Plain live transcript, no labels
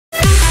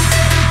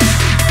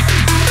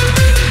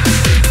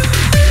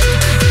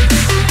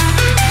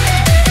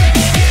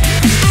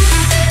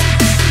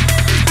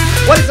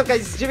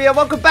guys, it's Jimmy and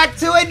welcome back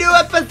to a new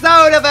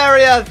episode of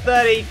Area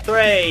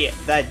 33,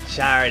 the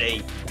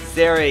charity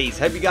series.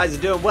 Hope you guys are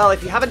doing well.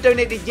 If you haven't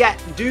donated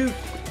yet,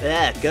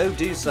 go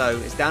do so.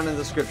 It's down in the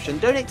description.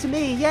 Donate to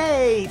me,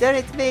 yay!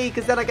 Donate to me,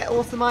 because then I get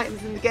awesome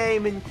items in the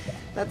game, and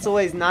that's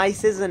always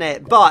nice, isn't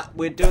it? But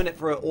we're doing it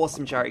for an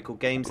awesome charity called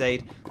Games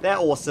Aid. They're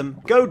awesome.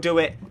 Go do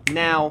it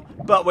now.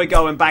 But we're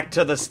going back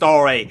to the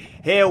story.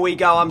 Here we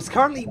go. I'm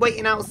currently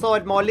waiting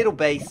outside my little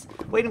base,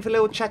 waiting for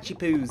little Chachi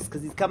Poos,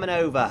 because he's coming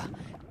over.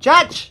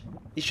 Chach!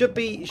 He should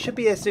be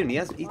here soon.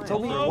 He's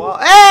told me a while.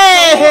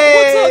 Hey!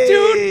 What's up,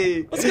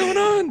 dude? What's going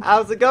on?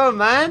 How's it going,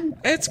 man?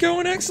 It's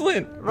going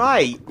excellent.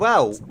 Right.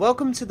 Well,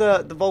 welcome to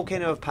the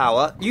volcano of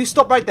power. You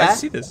stop right there. I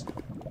see this.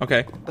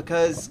 Okay.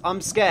 Because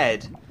I'm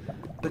scared.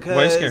 Because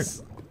why are you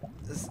scared?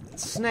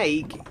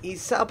 Snake,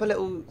 he's set up a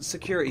little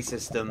security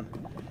system.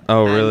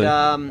 Oh, really?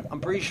 And I'm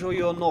pretty sure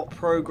you're not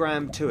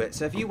programmed to it.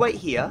 So if you wait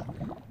here,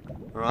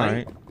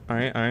 right?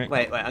 Alright.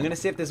 Wait, I'm going to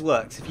see if this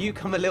works. If you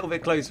come a little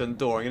bit closer on the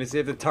door, I'm going to see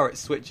if the turret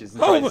switches and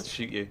tries to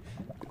shoot you.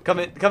 Come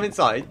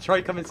inside.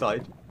 Try come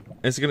inside.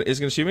 It's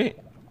gonna shoot me?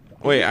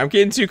 Wait, I'm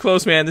getting too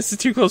close, man. This is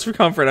too close for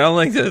comfort. I don't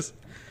like this.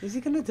 Is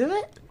he going to do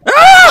it?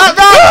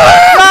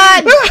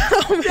 Ah!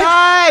 Run!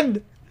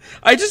 Run!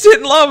 I just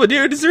hit lava,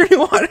 dude. Is there any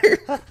water?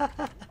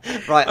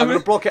 Right, I'm going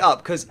to block it up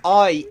because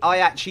I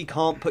actually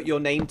can't put your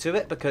name to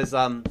it because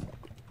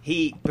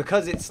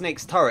because it's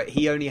Snake's turret,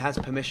 he only has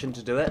permission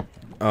to do it.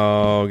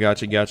 Oh,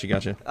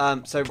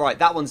 gotcha. So right,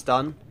 that one's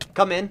done.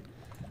 Come in.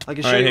 I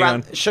can show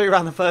you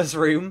around the first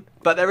room,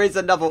 but there is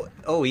another.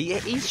 Oh,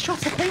 he's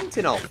shot a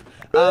painting off.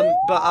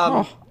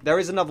 There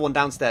is another one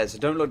downstairs, so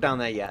don't look down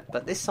there yet.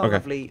 But this is our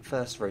lovely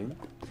first room.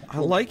 I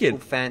like it. All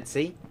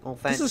fancy.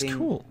 This is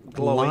cool.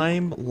 Glowing.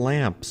 Lime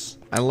lamps.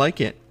 I like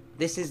it.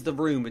 This is the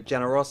room of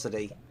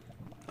generosity.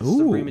 This Ooh. is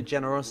the room of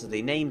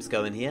generosity. Names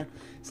go in here.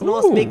 It's a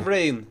nice big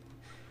room.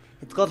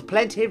 It's got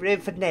plenty of room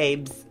for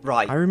names.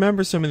 Right. I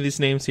remember some of these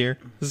names here.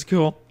 This is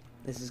cool.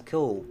 This is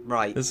cool.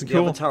 Right. This is the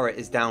cool. other turret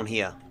is down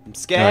here. I'm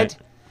scared. Right.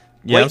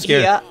 Yeah, Wait I'm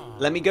scared. Here.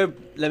 Let me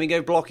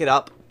go block it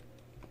up,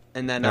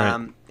 and then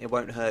right. It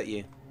won't hurt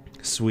you.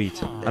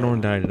 Sweet. I don't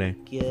want to die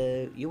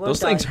today. You won't Those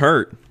die. things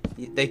hurt.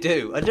 They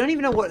do. I don't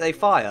even know what they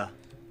fire.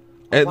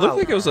 It looked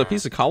like it was a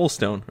piece of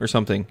cobblestone or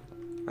something.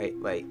 Wait.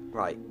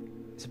 Right.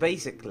 So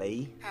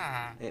basically,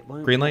 it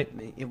won't. Green light?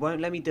 It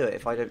won't let me do it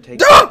if I don't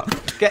take.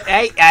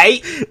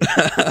 Hey!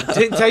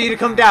 Didn't tell you to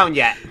come down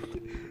yet.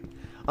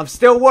 I'm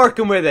still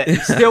working with it.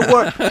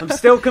 I'm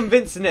still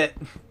convincing it.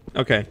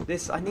 Okay.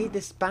 I need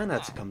this banner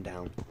to come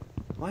down.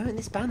 Why won't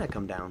this banner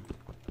come down?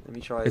 Let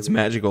me try. It's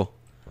magical.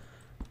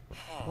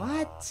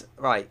 What?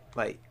 Right.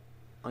 Wait.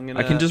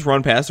 I can just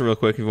run past it real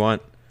quick if you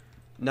want.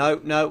 No.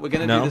 We're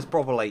gonna do this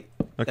properly.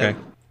 Okay.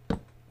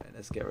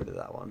 Let's get rid of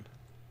that one.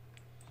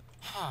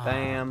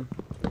 Bam.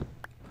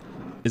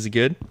 Is it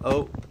good?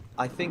 Oh,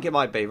 I think it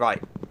might be.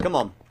 Right. Come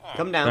on.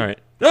 Come down. All right.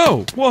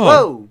 No.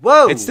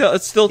 Whoa. It's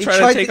still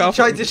trying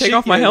to take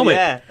off my helmet.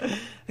 Yeah.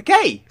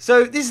 Okay.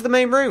 So this is the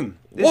main room.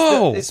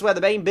 Whoa. This is where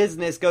the main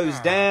business goes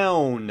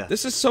down.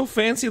 This is so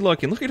fancy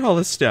looking. Look at all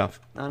this stuff.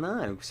 I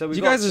know. So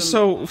you guys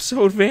are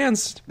so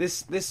advanced.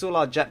 This is all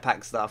our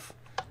jetpack stuff.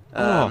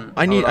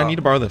 I need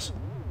to borrow this.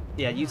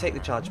 Yeah, you take the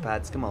charge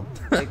pads. Come on,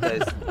 take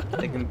those.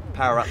 They can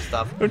power up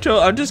stuff.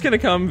 I'm just gonna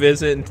come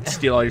visit and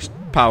steal all your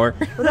power.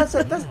 Well,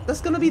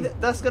 that's gonna be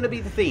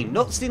the theme.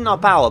 Not stealing our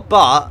power,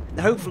 but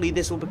hopefully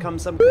this will become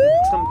some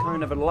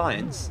kind of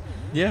alliance.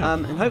 Yeah.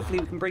 And hopefully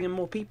we can bring in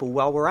more people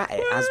while we're at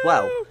it as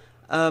well.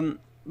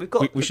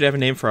 We should have a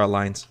name for our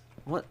lines.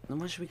 What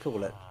should we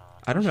call it?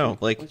 I don't know.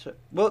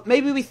 Well,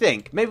 maybe we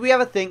think. Maybe we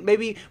have a think.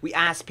 Maybe we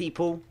ask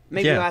people.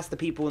 Maybe we ask the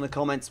people in the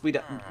comments. We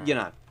don't.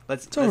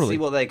 Let's see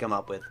what they come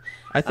up with.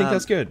 I think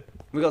that's good.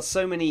 We've got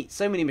so many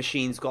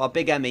machines. Got our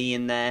big ME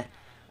in there.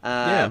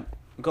 Yeah.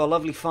 We've got a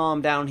lovely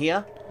farm down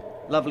here.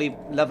 Lovely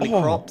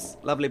crops.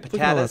 Lovely potatoes.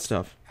 Look at all that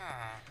stuff.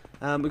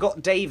 We've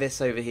got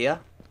Davis over here.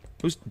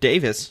 Who's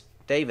Davis?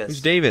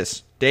 Who's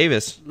Davis?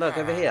 Look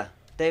over here.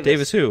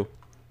 Davis who?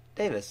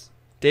 Davis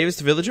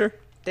the villager?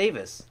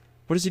 Davis.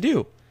 What does he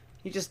do?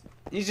 He's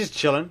just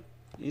chilling.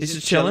 He's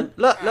just chilling?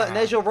 Look, and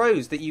there's your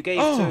rose that you gave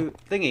to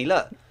Thingy.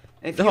 Look.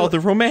 The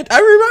romantic. I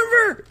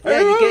remember.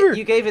 Yeah,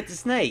 you gave it to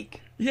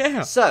Snake.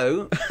 Yeah.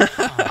 So,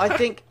 I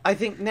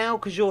think now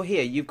because you're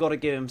here, you've got to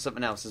give him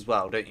something else as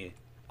well, don't you?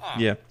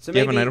 Yeah. So do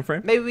you have an item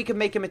frame? Maybe we can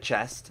make him a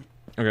chest.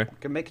 Okay. We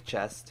can make a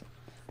chest.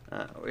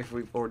 If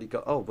we've already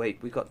got. Oh wait,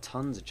 we've got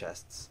tons of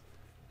chests.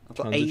 I've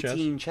got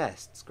 18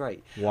 chests.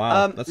 Great.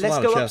 Wow. That's a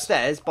lot of chests. Let's go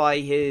upstairs by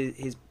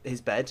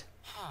his bed.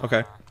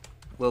 Okay.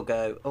 We'll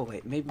go. Oh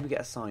wait, maybe we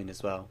get a sign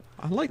as well.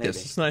 I like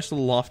this. It's a nice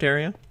little loft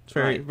area. It's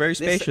very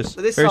spacious.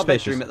 This is our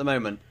bedroom at the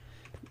moment.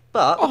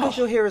 But because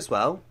you're here as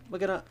well, we're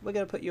gonna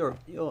put we're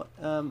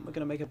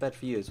gonna make a bed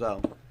for you as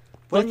well.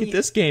 Look at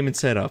this gaming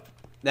setup.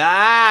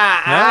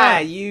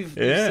 You've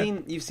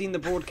seen the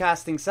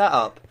broadcasting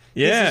setup.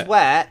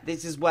 Yeah.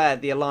 This is where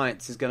the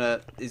alliance is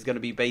gonna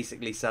be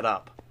basically set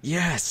up.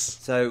 Yes.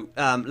 So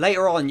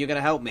later on, you're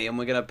gonna help me, and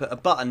we're gonna put a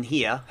button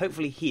here,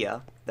 hopefully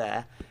here,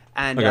 there,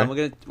 And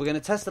Okay. we're gonna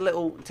test a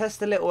little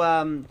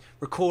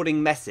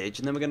recording message,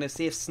 and then we're gonna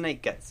see if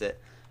Snake gets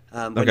it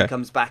when he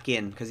comes back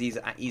in, because he's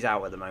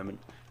out at the moment.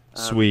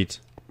 Sweet.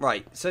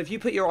 Right. So if you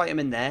put your item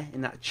in there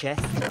in that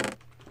chest,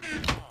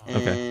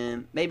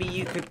 maybe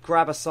you could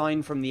grab a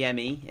sign from the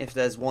Emmy if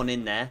there's one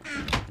in there.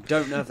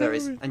 Don't know if there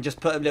is, and just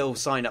put a little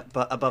sign up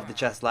above the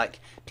chest like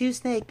 "To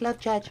Snake, love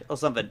Chach" or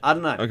something. I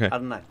don't know. Okay. I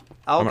don't know.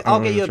 I'll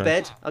get you a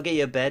bed. I'll get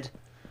you a bed.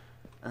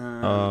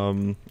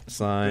 Sign. Is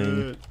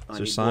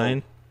there a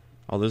sign?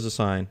 Oh, there's a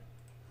sign.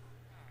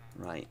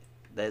 Right.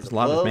 There's a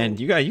lot of man.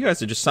 You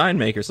guys are just sign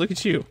makers. Look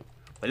at you.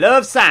 We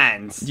love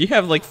signs. You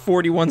have like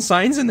 41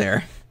 signs in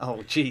there. Oh,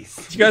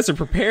 jeez. You guys are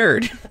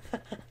prepared.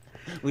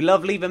 We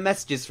love leaving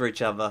messages for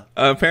each other.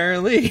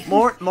 Apparently.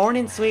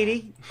 Morning,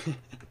 sweetie.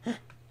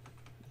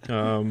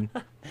 Oh,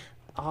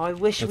 I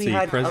wish we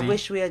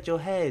had your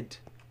head.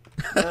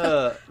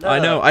 No, I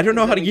know. I don't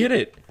know how to get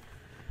it.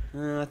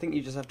 I think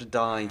you just have to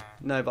die.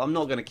 No, but I'm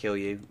not going to kill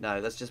you. No,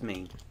 that's just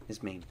mean.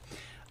 It's mean.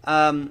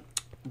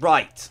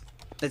 Right.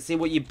 Let's see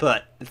what you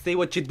put. Let's see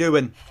what you're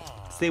doing.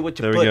 See what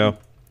you're putting. There we go.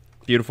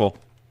 Beautiful.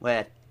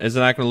 Where? Is it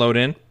not going to load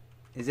in?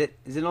 Is it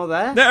not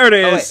there? There it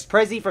is. Oh,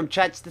 wait. Prezi from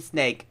Chach the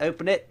Snake.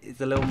 Open it.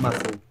 It's a little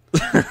muscle.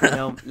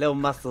 little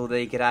muscle that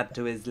he could add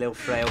to his little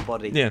frail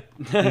body. Yeah.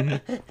 Right.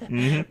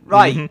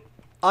 Mm-hmm.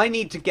 I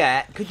need to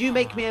get... Could you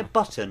make me a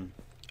button?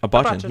 A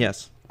button,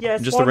 yes.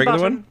 Yes, just a regular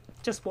one?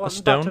 Just one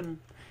stone? button.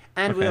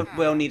 And Okay.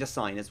 we'll need a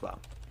sign as well.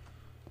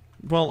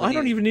 Well, I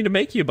don't even need to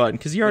make you a button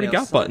because you already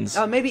got buttons.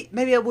 Oh, maybe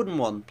a wooden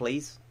one,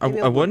 please. A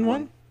wooden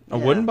one? A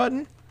Yeah. wooden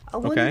button? A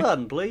wooden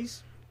button,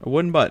 please. A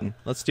wooden button.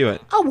 Let's do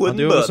it. A wooden I'll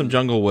do it with some button.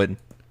 jungle wood.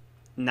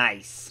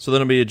 Nice. So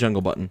then it'll be a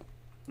jungle button.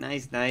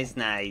 Nice.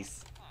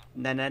 Nice.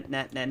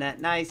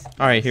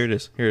 All right, here it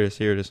is.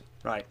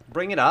 Right,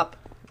 bring it up.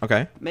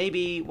 Okay.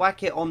 Maybe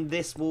whack it on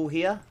this wall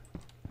here.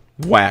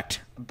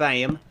 Whacked.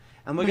 Bam.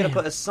 And we're going to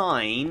put a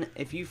sign.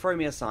 If you throw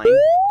me a sign.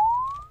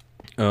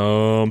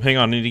 Hang on.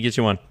 I need to get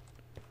you one.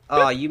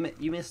 Oh, you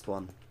missed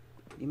one.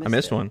 I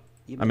missed one.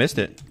 I missed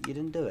it. You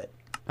didn't do it.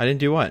 I didn't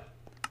do what?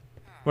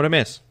 What'd I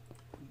miss?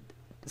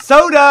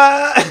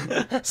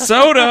 Soda!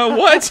 Soda?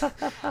 What?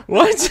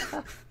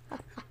 What?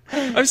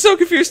 I'm so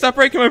confused. Stop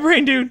breaking my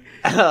brain, dude.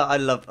 I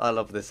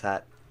love this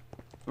hat.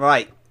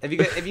 Right. Have you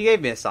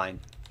gave me a sign?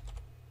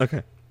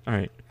 Okay. All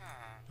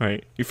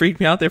right. You freaked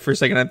me out there for a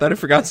second. I thought I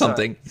forgot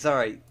something.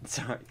 Sorry.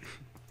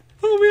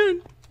 Oh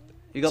man.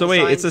 You got So the wait,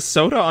 sign? it's a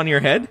soda on your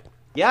head?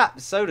 Yeah,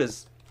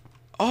 sodas.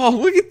 Oh,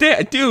 look at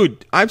that,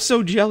 dude! I'm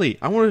so jelly.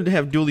 I wanted to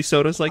have dually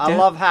sodas like that. I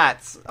love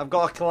hats. I've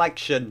got a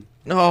collection.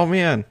 Oh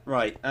man.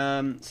 Right.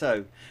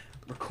 So,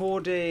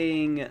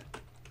 recording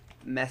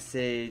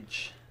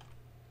message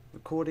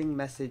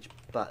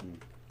button.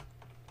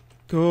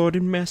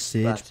 Golden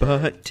message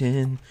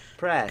button.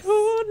 Press.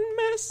 Golden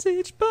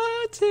message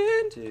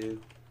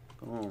button.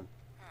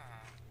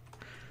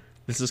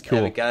 This is cool.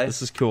 There we go.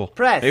 This is cool.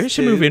 Press. Maybe I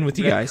should move in with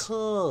you guys.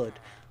 Record.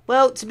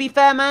 Well, to be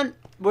fair, man,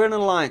 we're in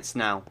an alliance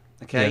now.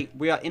 Okay, Yeah.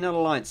 we are in an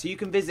alliance, so you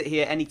can visit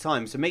here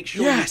anytime. So make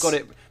sure Yes! you've got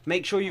it.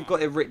 Make sure you've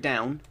got it written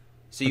down,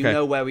 so you Okay.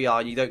 know where we are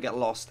and you don't get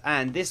lost.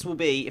 And this will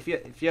be if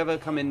you ever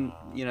come in,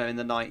 in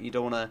the night, you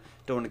don't want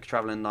to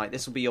travel in the night.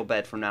 This will be your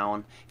bed from now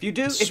on. If you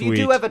do Sweet.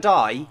 ever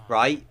die,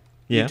 right?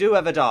 Yeah. You do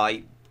ever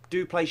die,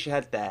 do place your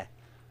head there.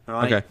 All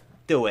right. Okay.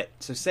 Do it.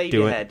 So save Do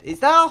your it. head. Is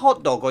that a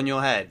hot dog on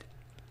your head?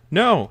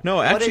 No,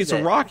 actually, is it's a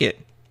it? rocket.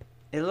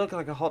 It looked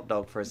like a hot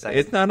dog for a second.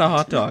 It's not a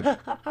hot dog.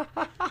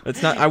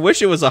 It's not. I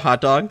wish it was a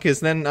hot dog, because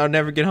then I'd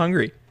never get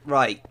hungry.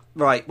 Right.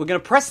 We're going to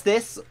press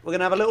this. We're going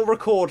to have a little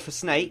record for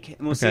Snake,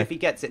 and we'll see Okay. if he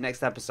gets it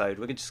next episode.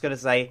 We're just going to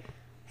say,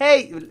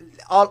 hey,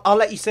 I'll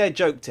let you say a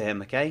joke to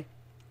him, okay?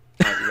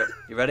 Right,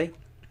 you ready?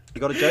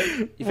 You got a joke?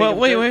 You think Well, of a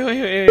wait. joke?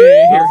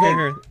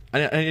 Here.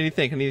 I need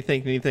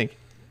to think.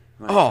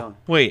 Right, go on.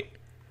 Wait.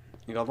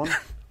 You got one?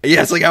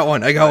 Yes, I got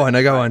one.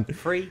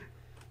 3,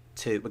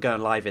 2. We're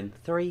going live in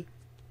 3,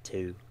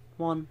 2,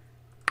 1.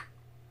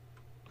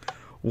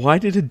 Why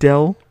did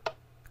Adele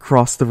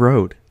cross the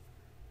road?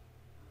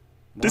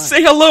 Why? To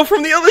say hello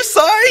from the other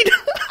side!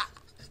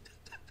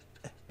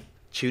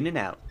 Tuning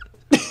out.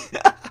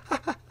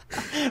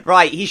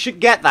 Right, he should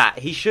get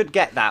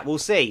that. We'll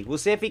see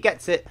if he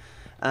gets it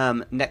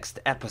next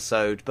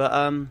episode. But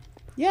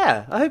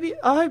yeah, I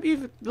hope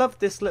you've loved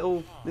this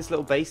little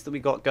base that we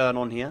got going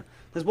on here.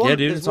 There's one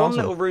awesome.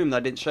 little room that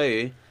I didn't show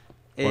you.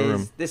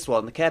 room? This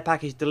one, the care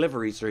package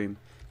deliveries room.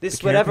 This,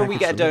 care whenever we package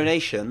get a delivery.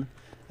 donation,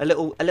 a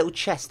little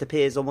chest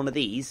appears on one of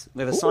these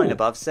with a sign Ooh.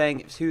 above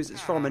saying who's it's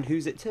from and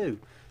who's it to.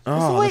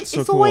 Oh, that's so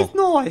it's cool. always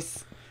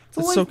nice. It's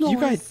That's always so nice. you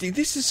guys. Dude,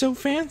 this is so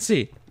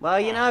fancy. Well,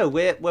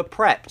 we're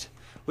prepped.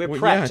 We're Well,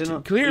 prepped. yeah,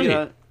 and, clearly.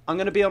 I'm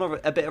going to be on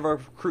a bit of a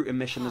recruiting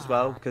mission as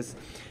well because,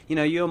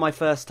 you're my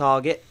first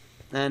target,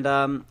 and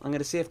I'm going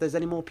to see if there's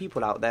any more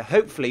people out there.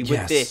 Hopefully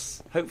with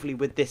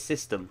this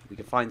system, we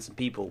can find some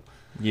people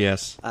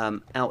Yes,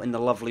 out in the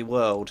lovely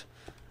world.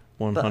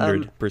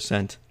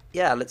 100%.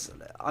 Yeah,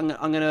 I'm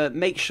going to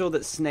make sure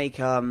that Snake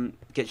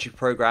gets you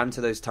programmed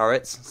to those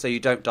turrets so you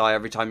don't die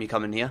every time you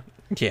come in here.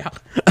 Yeah,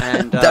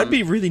 And that'd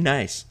be really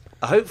nice.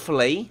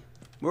 Hopefully,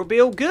 we'll be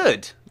all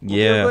good. We'll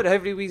be all Yeah. good.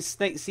 Hopefully we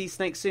see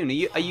Snake soon.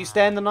 Are you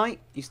staying the night?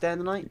 You staying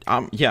the night?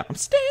 Yeah, I'm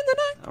staying the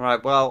night. All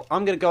right. Well,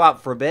 I'm gonna go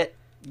out for a bit.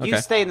 You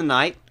Okay. stay in the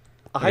night.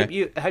 I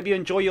Okay. hope you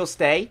enjoy your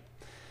stay.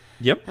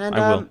 Yep, And,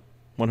 I will.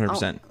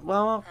 100%.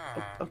 I'll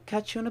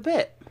catch you in a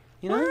bit.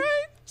 You know. All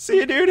right. See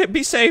you, dude.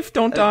 Be safe.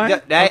 Don't die.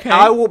 Okay.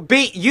 I will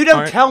be. You don't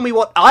All right. tell me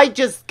what. I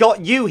just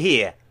got you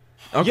here.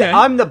 Okay. Yeah,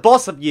 I'm the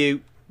boss of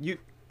you. You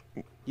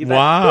better-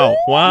 Wow.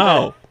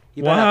 Wow.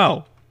 You better-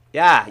 Wow.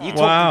 Yeah, you talk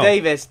Wow. to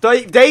Davis.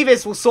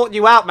 Davis will sort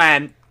you out,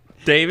 man.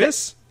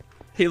 Davis?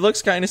 He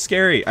looks kind of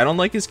scary. I don't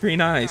like his green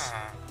eyes.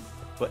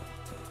 What?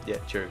 Yeah,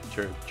 true.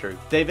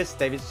 Davis,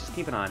 just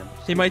keep an eye on him.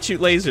 He might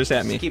shoot lasers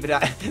at me. Just keep it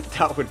out.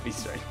 That would be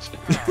strange.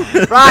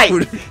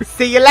 Right.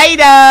 See you later.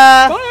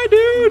 Bye,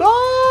 dude.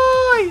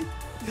 Bye.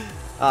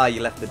 Ah,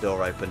 you left the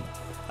door open.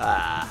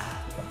 Ah,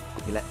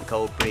 you let the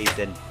cold breeze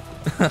in.